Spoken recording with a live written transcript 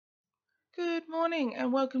Good morning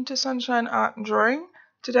and welcome to Sunshine Art and Drawing.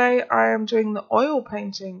 Today I am doing the oil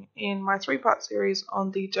painting in my three-part series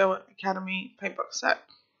on the Derwent Academy paintbox set.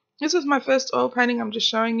 This is my first oil painting I'm just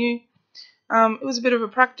showing you. It was a bit of a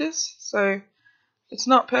practice, so it's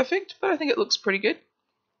not perfect, but I think it looks pretty good.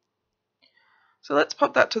 So let's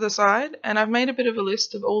pop that to the side, and I've made a bit of a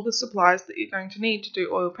list of all the supplies that you're going to need to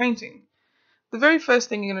do oil painting. The very first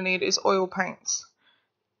thing you're going to need is oil paints.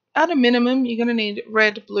 At a minimum, you're going to need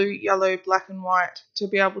red, blue, yellow, black and white to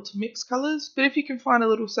be able to mix colours, but if you can find a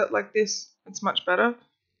little set like this, it's much better.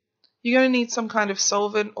 You're going to need some kind of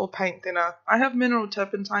solvent or paint thinner. I have mineral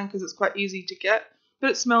turpentine because it's quite easy to get, but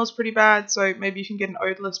it smells pretty bad, so maybe you can get an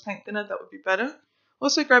odourless paint thinner, that would be better.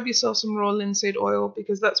 Also grab yourself some raw linseed oil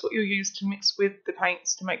because that's what you'll use to mix with the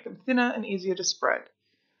paints to make them thinner and easier to spread.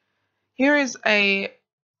 Here is a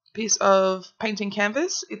piece of painting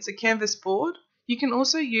canvas. It's a canvas board. You can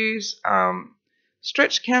also use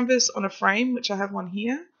stretched canvas on a frame, which I have one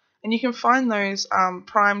here, and you can find those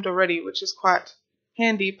primed already, which is quite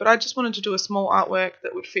handy, but I just wanted to do a small artwork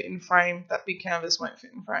that would fit in frame. That big canvas won't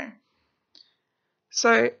fit in frame.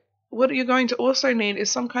 So what you're going to also need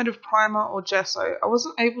is some kind of primer or gesso. I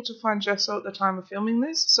wasn't able to find gesso at the time of filming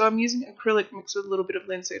this, so I'm using acrylic mixed with a little bit of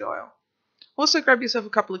linseed oil. Also grab yourself a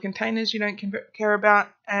couple of containers you don't care about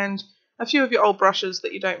and a few of your old brushes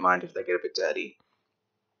that you don't mind if they get a bit dirty.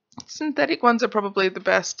 Synthetic ones are probably the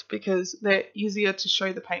best because they're easier to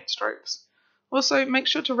show the paint strokes. Also make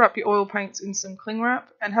sure to wrap your oil paints in some cling wrap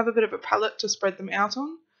and have a bit of a palette to spread them out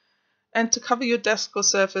on, and to cover your desk or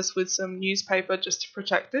surface with some newspaper just to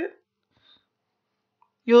protect it.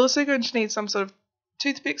 You're also going to need some sort of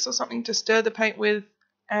toothpicks or something to stir the paint with,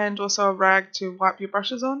 and also a rag to wipe your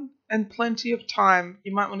brushes on, and plenty of time.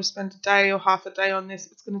 You might want to spend a day or half a day on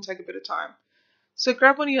this. It's going to take a bit of time. So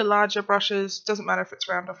grab one of your larger brushes, doesn't matter if it's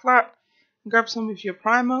round or flat, and grab some of your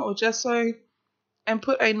primer or gesso and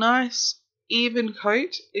put a nice even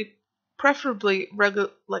coat, preferably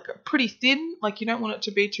pretty thin, like you don't want it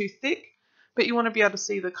to be too thick, but you want to be able to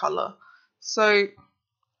see the colour. So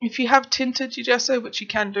if you have tinted your gesso, which you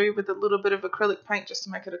can do with a little bit of acrylic paint just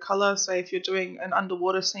to make it a colour, say if you're doing an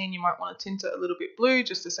underwater scene you might want to tint it a little bit blue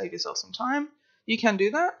just to save yourself some time, you can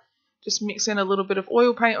do that. Just mix in a little bit of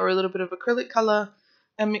oil paint or a little bit of acrylic colour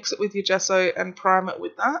and mix it with your gesso and prime it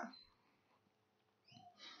with that.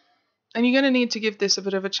 And you're going to need to give this a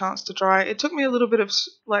bit of a chance to dry. It took me a little bit of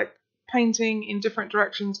painting in different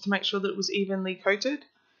directions to make sure that it was evenly coated.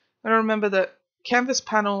 And remember that canvas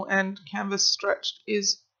panel and canvas stretched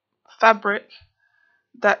is fabric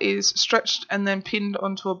that is stretched and then pinned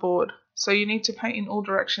onto a board. So you need to paint in all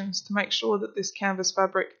directions to make sure that this canvas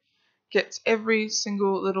fabric gets every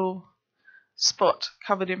single little spot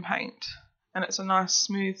covered in paint, and it's a nice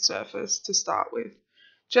smooth surface to start with.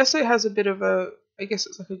 Gesso has a bit of I guess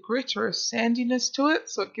it's like a grit or a sandiness to it,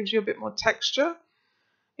 so it gives you a bit more texture.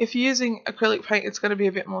 If you're using acrylic paint, it's going to be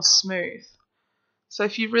a bit more smooth. So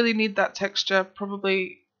if you really need that texture,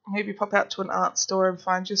 probably maybe pop out to an art store and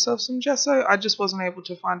find yourself some gesso. I just wasn't able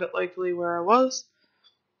to find it locally where I was,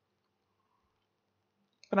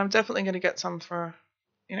 but I'm definitely going to get some for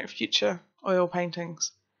future oil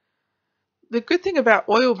paintings. The good thing about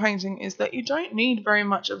oil painting is that you don't need very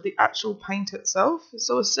much of the actual paint itself.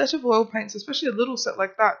 So a set of oil paints, especially a little set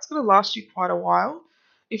like that, it's going to last you quite a while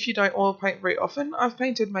if you don't oil paint very often. I've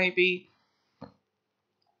painted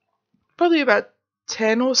probably about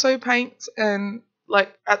 10 or so paints, and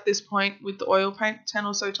like at this point with the oil paint 10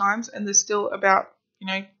 or so times, and there's still about,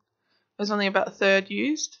 there's only about a third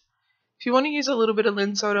used. If you want to use a little bit of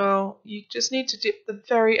linseed oil, you just need to dip the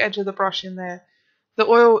very edge of the brush in there. The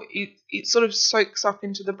oil, it sort of soaks up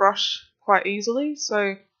into the brush quite easily,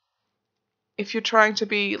 so if you're trying to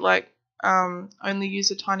be only use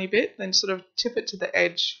a tiny bit, then sort of tip it to the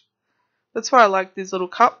edge. That's why I like these little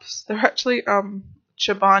cups. They're actually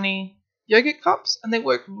Chobani yogurt cups, and they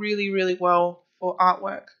work really, really well for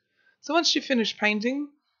artwork. So once you finish painting,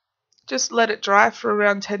 just let it dry for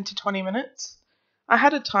around 10 to 20 minutes. I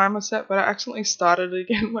had a timer set, but I accidentally started it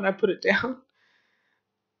again when I put it down.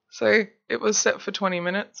 So it was set for 20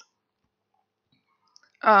 minutes.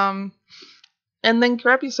 And then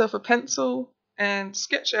grab yourself a pencil and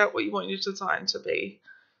sketch out what you want your design to be.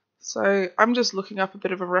 So I'm just looking up a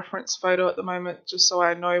bit of a reference photo at the moment just so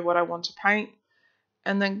I know what I want to paint.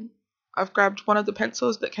 And then I've grabbed one of the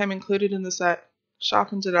pencils that came included in the set,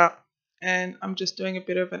 sharpened it up, and I'm just doing a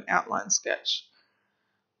bit of an outline sketch.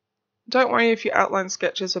 Don't worry if your outline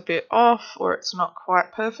sketch is a bit off or it's not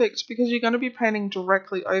quite perfect, because you're going to be painting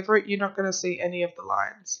directly over it. You're not going to see any of the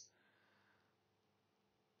lines.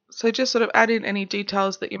 So just sort of add in any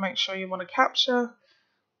details that you make sure you want to capture.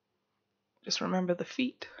 Just remember the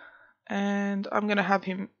feet. and I'm going to have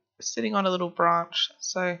him sitting on a little branch,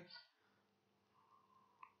 so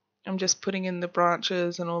I'm just putting in the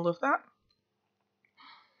branches and all of that,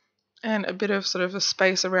 and a bit of sort of a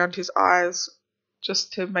space around his eyes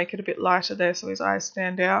just to make it a bit lighter there so his eyes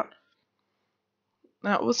stand out.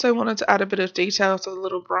 Now I also wanted to add a bit of detail to the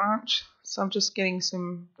little branch, so I'm just getting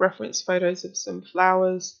some reference photos of some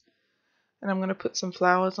flowers, and I'm going to put some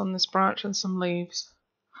flowers on this branch and some leaves.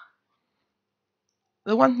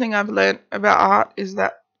 The one thing I've learned about art is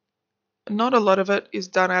that not a lot of it is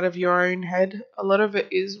done out of your own head. A lot of it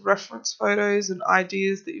is reference photos and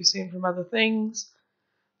ideas that you've seen from other things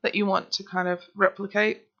that you want to kind of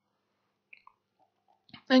replicate.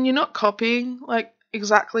 And you're not copying like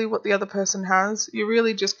exactly what the other person has. You're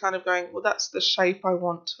really just kind of going, well, that's the shape I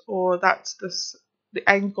want, or that's the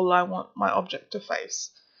angle I want my object to face.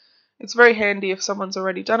 It's very handy if someone's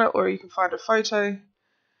already done it, or you can find a photo.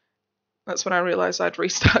 That's when I realized I'd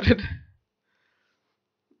restarted.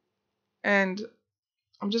 And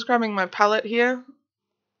I'm just grabbing my palette here,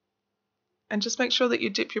 and just make sure that you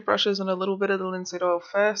dip your brushes in a little bit of the linseed oil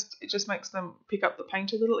first. It just makes them pick up the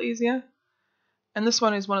paint a little easier. And this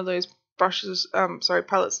one is one of those palettes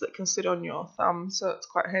that can sit on your thumb, so it's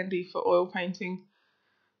quite handy for oil painting.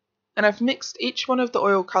 And I've mixed each one of the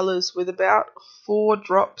oil colours with about 4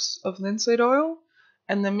 drops of linseed oil,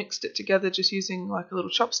 and then mixed it together just using like a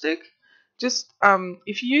little chopstick. Just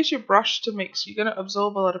if you use your brush to mix, you're going to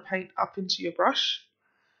absorb a lot of paint up into your brush.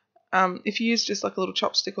 If you use just like a little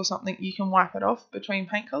chopstick or something, you can wipe it off between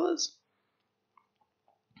paint colours.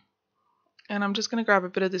 And I'm just going to grab a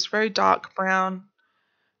bit of this very dark brown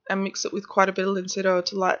and mix it with quite a bit of linseed oil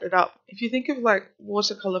to lighten it up. If you think of like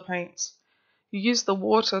watercolour paints, you use the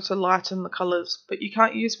water to lighten the colours, but you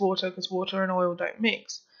can't use water because water and oil don't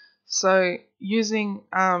mix. So using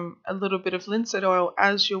a little bit of linseed oil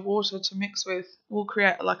as your water to mix with will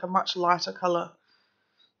create like a much lighter colour.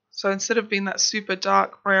 So instead of being that super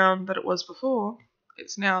dark brown that it was before,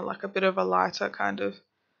 it's now like a bit of a lighter kind of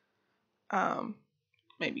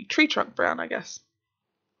maybe tree trunk brown, I guess.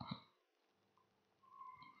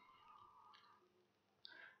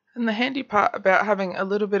 And the handy part about having a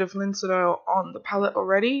little bit of linseed oil on the palette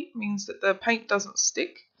already means that the paint doesn't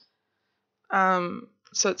stick,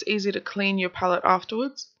 so it's easy to clean your palette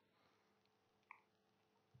afterwards.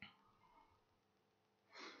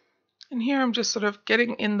 And here I'm just sort of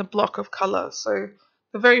getting in the block of colour. So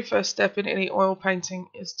the very first step in any oil painting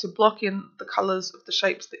is to block in the colours of the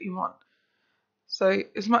shapes that you want. So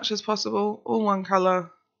as much as possible, all one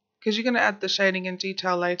colour, because you're going to add the shading and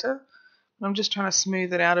detail later. I'm just trying to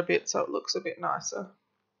smooth it out a bit so it looks a bit nicer.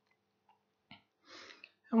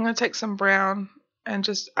 I'm going to take some brown and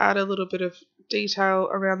just add a little bit of detail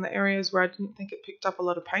around the areas where I didn't think it picked up a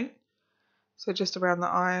lot of paint. So just around the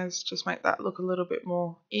eyes, just make that look a little bit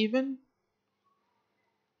more even.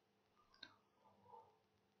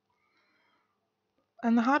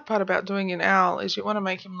 And the hard part about doing an owl is you want to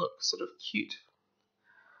make him look sort of cute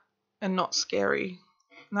and not scary.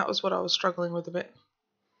 And that was what I was struggling with a bit.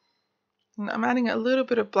 And I'm adding a little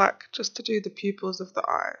bit of black just to do the pupils of the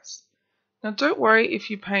eyes. Now don't worry if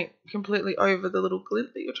you paint completely over the little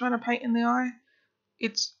glint that you're trying to paint in the eye.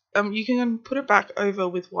 It's you can put it back over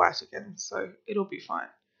with white again, so it'll be fine.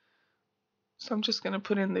 So I'm just going to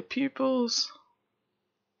put in the pupils.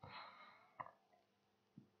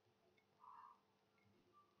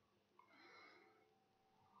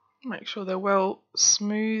 Make sure they're well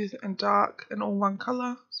smooth and dark and all one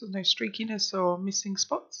colour, so no streakiness or missing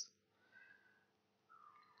spots.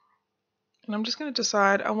 And I'm just going to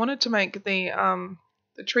decide, I wanted to make the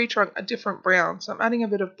tree trunk a different brown, so I'm adding a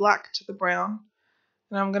bit of black to the brown,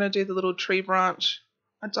 and I'm going to do the little tree branch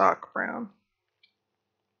a dark brown.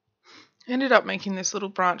 I ended up making this little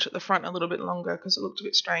branch at the front a little bit longer because it looked a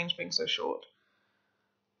bit strange being so short.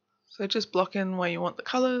 So just block in where you want the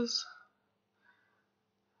colours.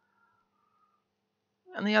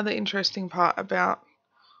 And the other interesting part about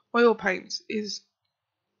oil paints is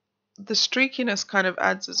the streakiness kind of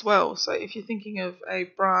adds as well. So if you're thinking of a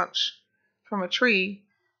branch from a tree,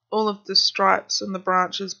 all of the stripes and the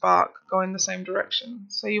branches bark go in the same direction.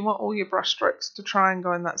 So you want all your brush strokes to try and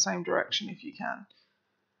go in that same direction if you can.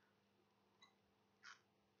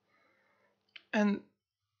 And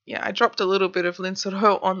yeah, I dropped a little bit of linseed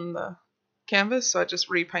oil on the canvas, so I just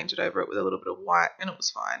repainted over it with a little bit of white, and it was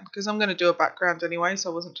fine because I'm going to do a background anyway, so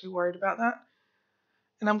I wasn't too worried about that.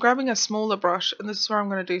 And I'm grabbing a smaller brush, and this is where I'm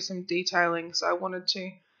going to do some detailing. So I wanted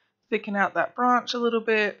to thicken out that branch a little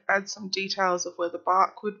bit, add some details of where the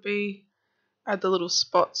bark would be, add the little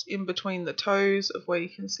spots in between the toes of where you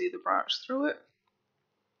can see the branch through it.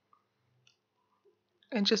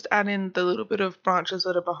 and just add in the little bit of branches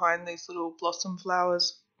that are behind these little blossom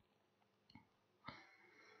flowers.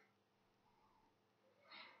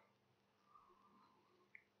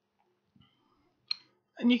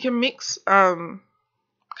 And you can mix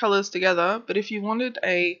colours together, but if you wanted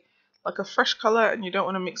like a fresh colour and you don't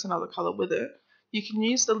want to mix another colour with it, you can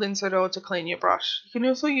use the linseed oil to clean your brush. You can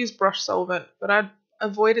also use brush solvent, but I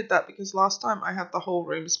avoided that because last time I had the whole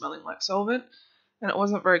room smelling like solvent and it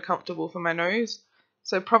wasn't very comfortable for my nose.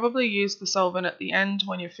 So probably use the solvent at the end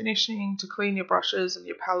when you're finishing to clean your brushes and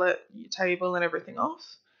your palette, your table and everything off.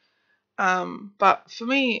 But for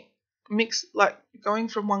me, going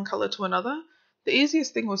from one colour to another, the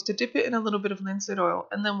easiest thing was to dip it in a little bit of linseed oil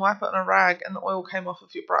and then wipe it on a rag and the oil came off of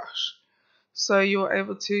your brush. So you were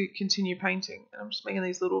able to continue painting. And I'm just making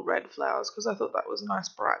these little red flowers because I thought that was a nice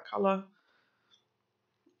bright colour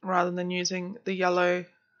rather than using the yellow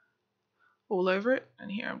all over it.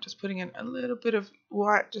 And here I'm just putting in a little bit of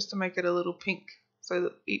white just to make it a little pink so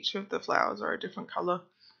that each of the flowers are a different colour.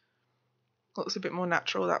 Looks a bit more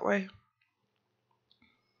natural that way.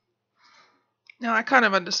 Now I kind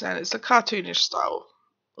of understand it's a cartoonish style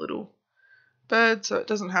little bird, so it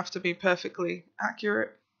doesn't have to be perfectly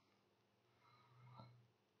accurate.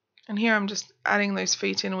 And here I'm just adding those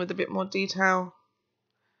feet in with a bit more detail.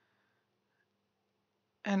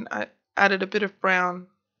 And I added a bit of brown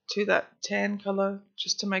to that tan colour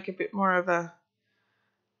just to make a bit more of a,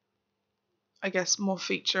 I guess, more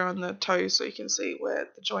feature on the toes so you can see where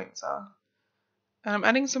the joints are. And I'm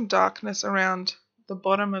adding some darkness around the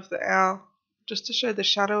bottom of the owl just to show the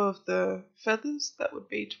shadow of the feathers that would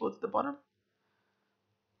be towards the bottom.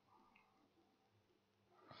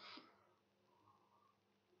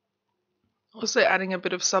 Also adding a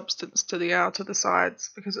bit of substance to the owl to the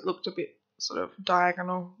sides because it looked a bit sort of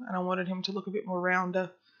diagonal and I wanted him to look a bit more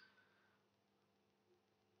rounder.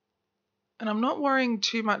 And I'm not worrying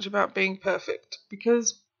too much about being perfect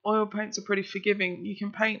because oil paints are pretty forgiving. You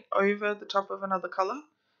can paint over the top of another colour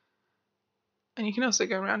and you can also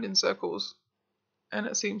go around in circles and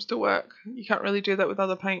it seems to work. You can't really do that with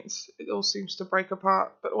other paints. It all seems to break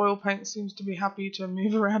apart, but oil paint seems to be happy to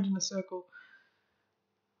move around in a circle.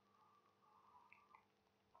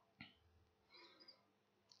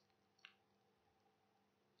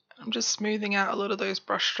 I'm just smoothing out a lot of those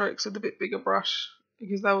brush strokes with a bit bigger brush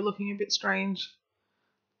because they were looking a bit strange.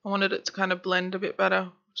 I wanted it to kind of blend a bit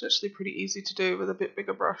better, which is actually pretty easy to do with a bit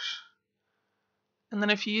bigger brush. And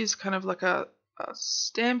then if you use kind of like a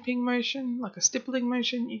stamping motion, like a stippling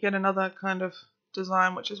motion, you get another kind of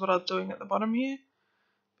design, which is what I was doing at the bottom here.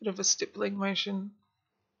 Bit of a stippling motion.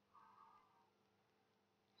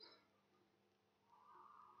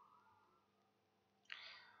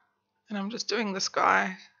 And I'm just doing the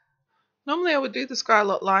sky. Normally I would do the sky a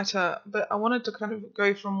lot lighter, but I wanted to kind of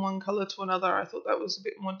go from one colour to another. I thought that was a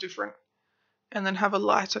bit more different. And then have a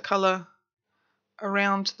lighter colour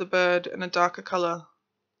around the bird and a darker colour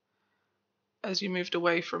as you moved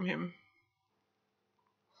away from him.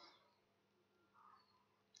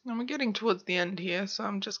 And we're getting towards the end here, so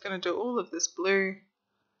I'm just going to do all of this blue.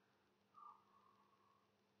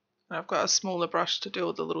 And I've got a smaller brush to do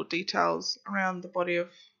all the little details around the body of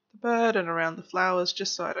the bird and around the flowers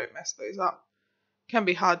just so I don't mess those up. It can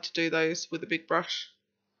be hard to do those with a big brush.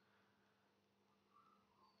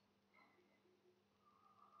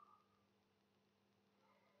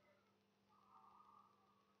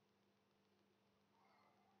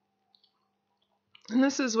 And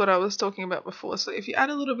this is what I was talking about before. So if you add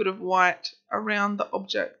a little bit of white around the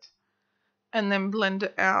object and then blend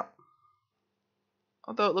it out,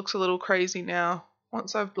 although it looks a little crazy now,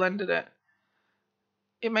 once I've blended it,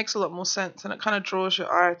 it makes a lot more sense and it kind of draws your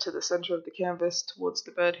eye to the center of the canvas towards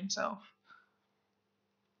the bird himself.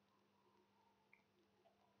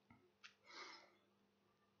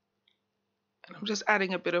 And I'm just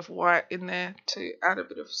adding a bit of white in there to add a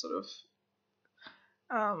bit of sort of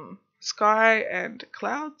sky and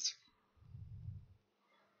clouds.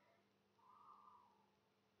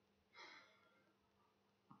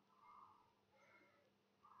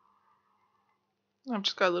 I've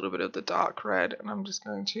just got a little bit of the dark red and I'm just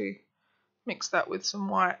going to mix that with some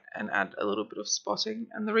white and add a little bit of spotting.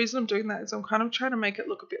 And the reason I'm doing that is I'm kind of trying to make it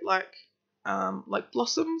look a bit like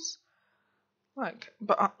blossoms. Like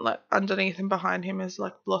underneath and behind him is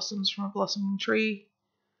like blossoms from a blossoming tree.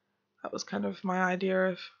 That was kind of my idea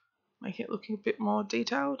of making it look a bit more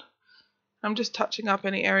detailed. I'm just touching up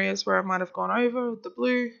any areas where I might have gone over with the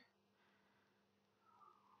blue.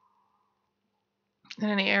 And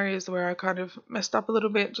any areas where I kind of messed up a little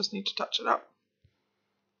bit, just need to touch it up.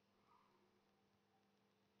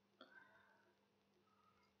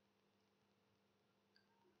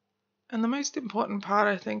 And the most important part,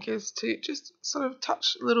 I think, is to just sort of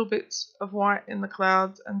touch little bits of white in the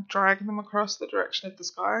clouds and drag them across the direction of the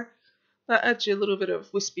sky. That adds you a little bit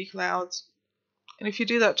of wispy clouds. And if you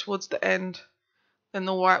do that towards the end, then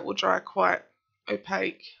the white will dry quite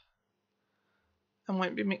opaque and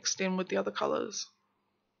won't be mixed in with the other colours.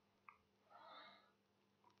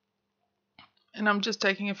 And I'm just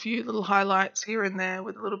taking a few little highlights here and there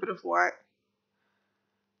with a little bit of white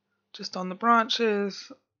just on the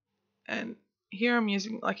branches. And here I'm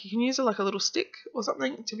using, like, you can use it like a little stick or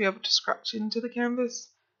something to be able to scratch into the canvas,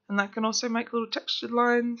 and that can also make little textured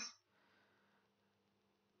lines.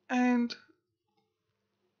 And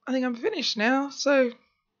I think I'm finished now, so I'm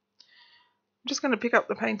just going to pick up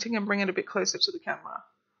the painting and bring it a bit closer to the camera.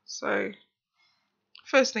 So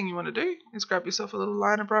first thing you want to do is grab yourself a little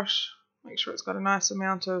liner brush, make sure it's got a nice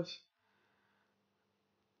amount of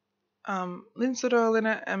linseed oil in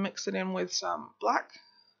it, and mix it in with some black.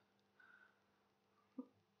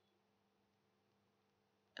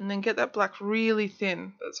 And then get that black really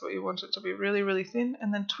thin. That's what you want it to be, really, really thin.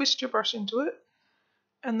 And then twist your brush into it,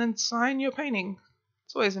 and then sign your painting.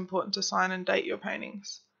 It's always important to sign and date your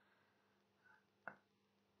paintings.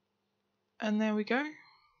 And there we go.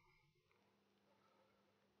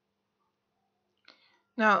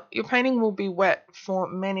 Now, your painting will be wet for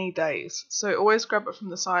many days, so always grab it from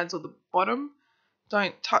the sides or the bottom.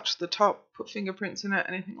 Don't touch the top, put fingerprints in it,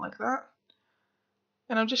 anything like that.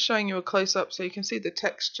 And I'm just showing you a close-up so you can see the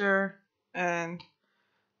texture and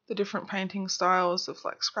the different painting styles of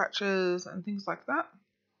like scratches and things like that.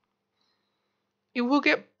 It will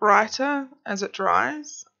get brighter as it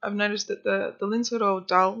dries. I've noticed that the linseed oil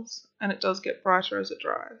dulls and it does get brighter as it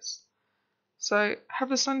dries. So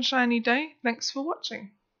have a sunshiny day. Thanks for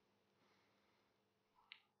watching.